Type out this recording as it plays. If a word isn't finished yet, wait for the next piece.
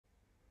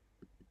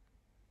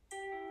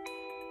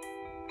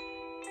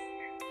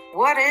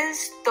What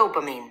is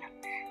dopamine?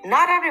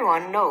 Not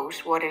everyone knows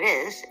what it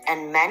is,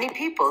 and many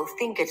people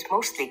think it's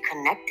mostly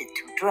connected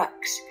to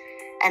drugs.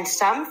 And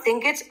some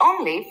think it's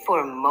only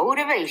for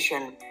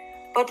motivation.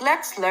 But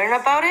let's learn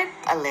about it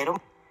a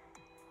little.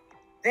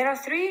 There are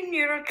 3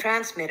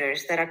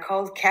 neurotransmitters that are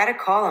called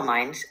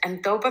catecholamines,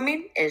 and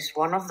dopamine is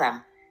one of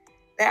them.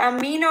 The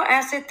amino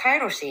acid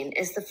tyrosine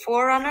is the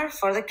forerunner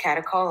for the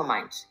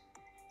catecholamines.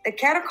 The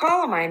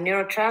catecholamine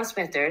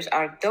neurotransmitters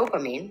are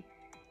dopamine,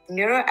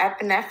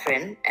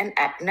 norepinephrine, and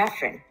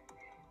epinephrine.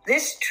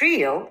 This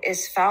trio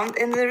is found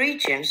in the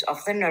regions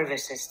of the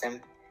nervous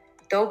system.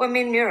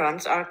 Dopamine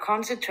neurons are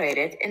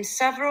concentrated in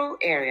several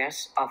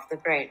areas of the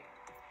brain.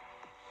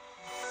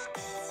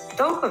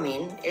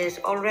 Dopamine is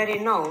already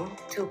known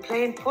to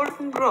play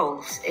important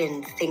roles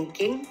in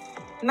thinking,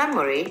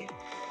 memory,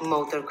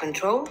 motor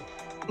control,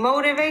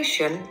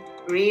 motivation,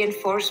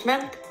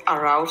 reinforcement,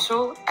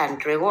 arousal,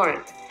 and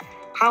reward.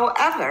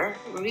 However,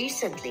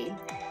 recently,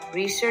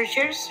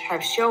 researchers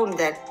have shown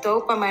that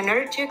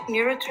dopaminergic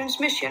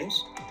neurotransmissions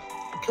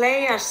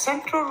play a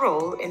central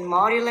role in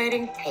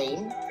modulating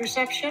pain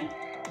perception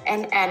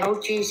and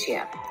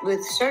analgesia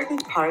with certain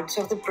parts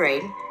of the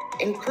brain,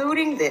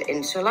 including the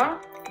insula,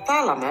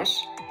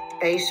 thalamus,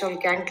 basal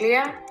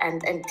ganglia,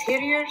 and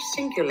anterior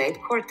cingulate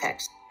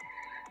cortex.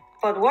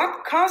 But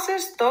what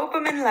causes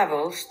dopamine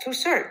levels to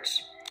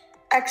surge?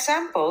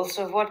 Examples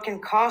of what can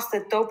cause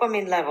the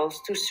dopamine levels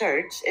to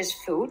surge is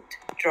food,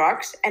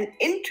 drugs, and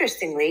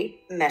interestingly,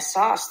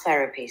 massage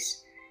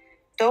therapies.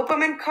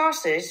 Dopamine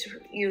causes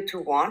you to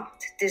want,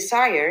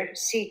 desire,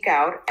 seek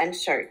out, and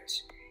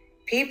search.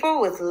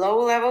 People with low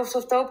levels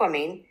of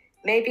dopamine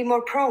may be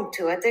more prone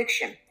to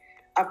addiction.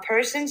 A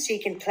person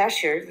seeking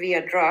pleasure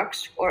via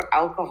drugs or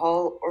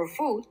alcohol or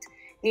food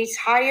needs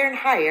higher and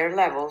higher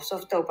levels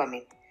of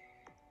dopamine.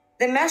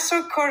 The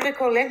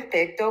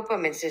mesocorticolimbic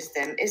dopamine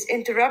system is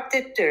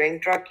interrupted during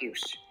drug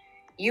use.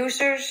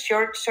 Users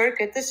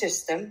short-circuit the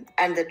system,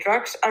 and the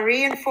drugs are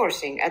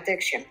reinforcing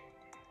addiction.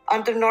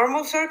 Under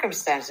normal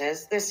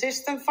circumstances, the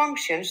system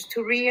functions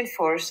to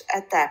reinforce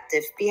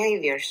adaptive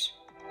behaviors.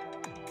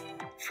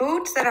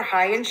 Foods that are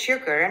high in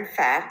sugar and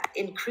fat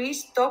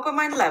increase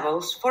dopamine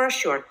levels for a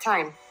short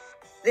time.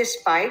 This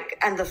spike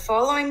and the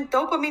following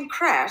dopamine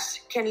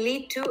crash can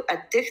lead to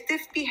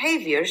addictive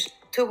behaviors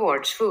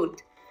towards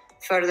food.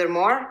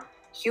 Furthermore,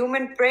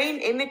 human brain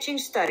imaging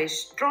studies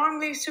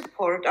strongly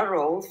support a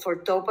role for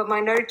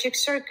dopaminergic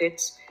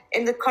circuits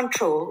in the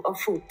control of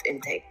food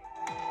intake.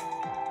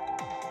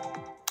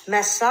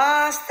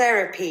 Massage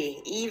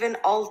therapy even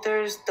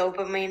alters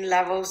dopamine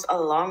levels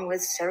along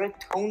with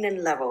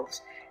serotonin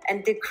levels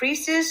and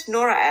decreases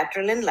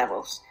noradrenaline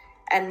levels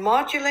and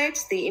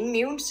modulates the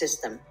immune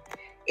system.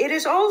 It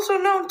is also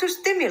known to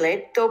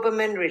stimulate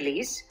dopamine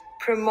release,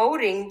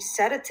 promoting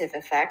sedative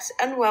effects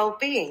and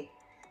well-being.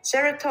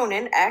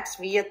 Serotonin acts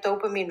via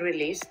dopamine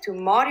release to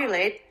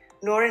modulate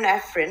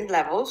norepinephrine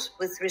levels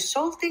with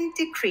resulting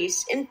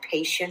decrease in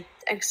patient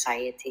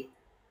anxiety.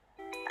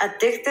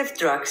 Addictive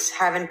drugs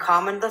have in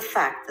common the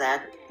fact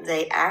that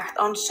they act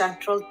on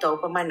central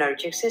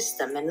dopaminergic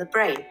system in the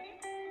brain.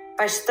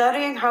 By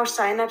studying how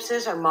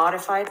synapses are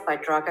modified by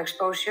drug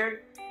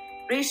exposure,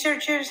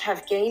 researchers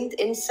have gained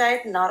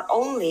insight not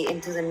only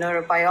into the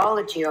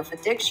neurobiology of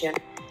addiction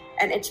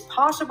and its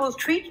possible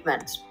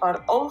treatments,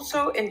 but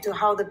also into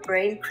how the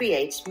brain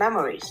creates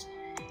memories.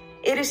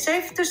 It is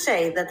safe to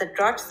say that the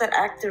drugs that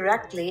act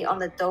directly on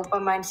the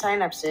dopamine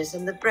synapses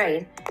in the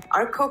brain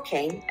are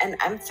cocaine and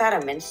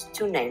amphetamines,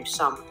 to name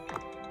some.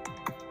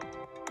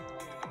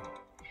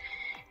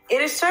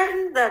 It is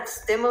certain that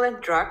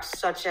stimulant drugs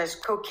such as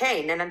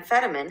cocaine and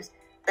amphetamines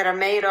that are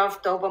made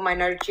of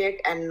dopaminergic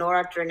and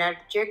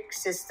noradrenergic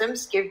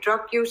systems give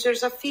drug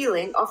users a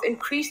feeling of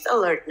increased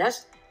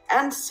alertness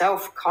and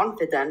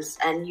self-confidence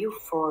and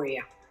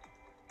euphoria.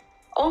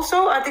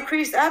 Also, a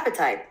decreased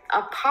appetite.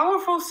 A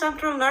powerful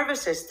central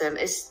nervous system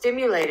is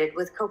stimulated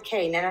with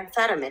cocaine and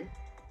amphetamine,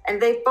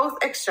 and they both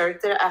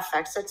exert their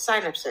effects at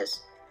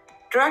synapses.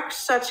 Drugs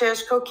such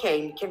as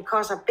cocaine can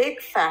cause a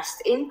big,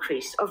 fast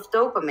increase of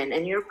dopamine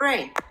in your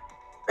brain.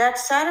 That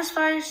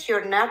satisfies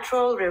your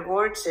natural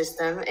reward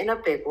system in a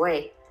big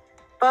way.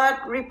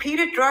 But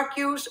repeated drug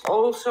use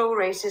also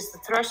raises the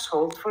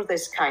threshold for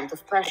this kind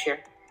of pleasure.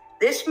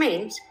 This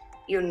means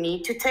you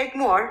need to take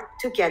more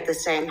to get the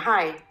same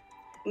high.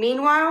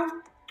 Meanwhile,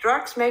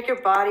 drugs make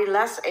your body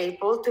less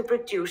able to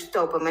produce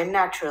dopamine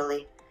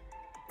naturally.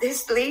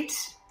 This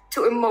leads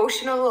to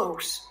emotional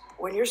lows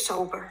when you're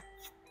sober.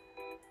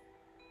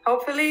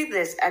 Hopefully,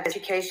 this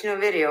educational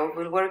video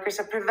will work as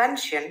a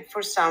prevention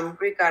for some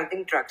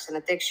regarding drugs and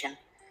addiction.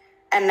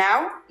 And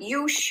now,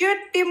 you should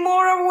be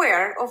more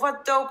aware of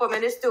what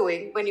dopamine is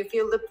doing when you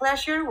feel the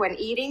pleasure when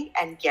eating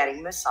and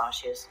getting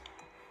massages.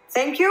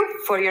 Thank you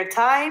for your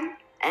time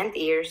and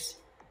ears.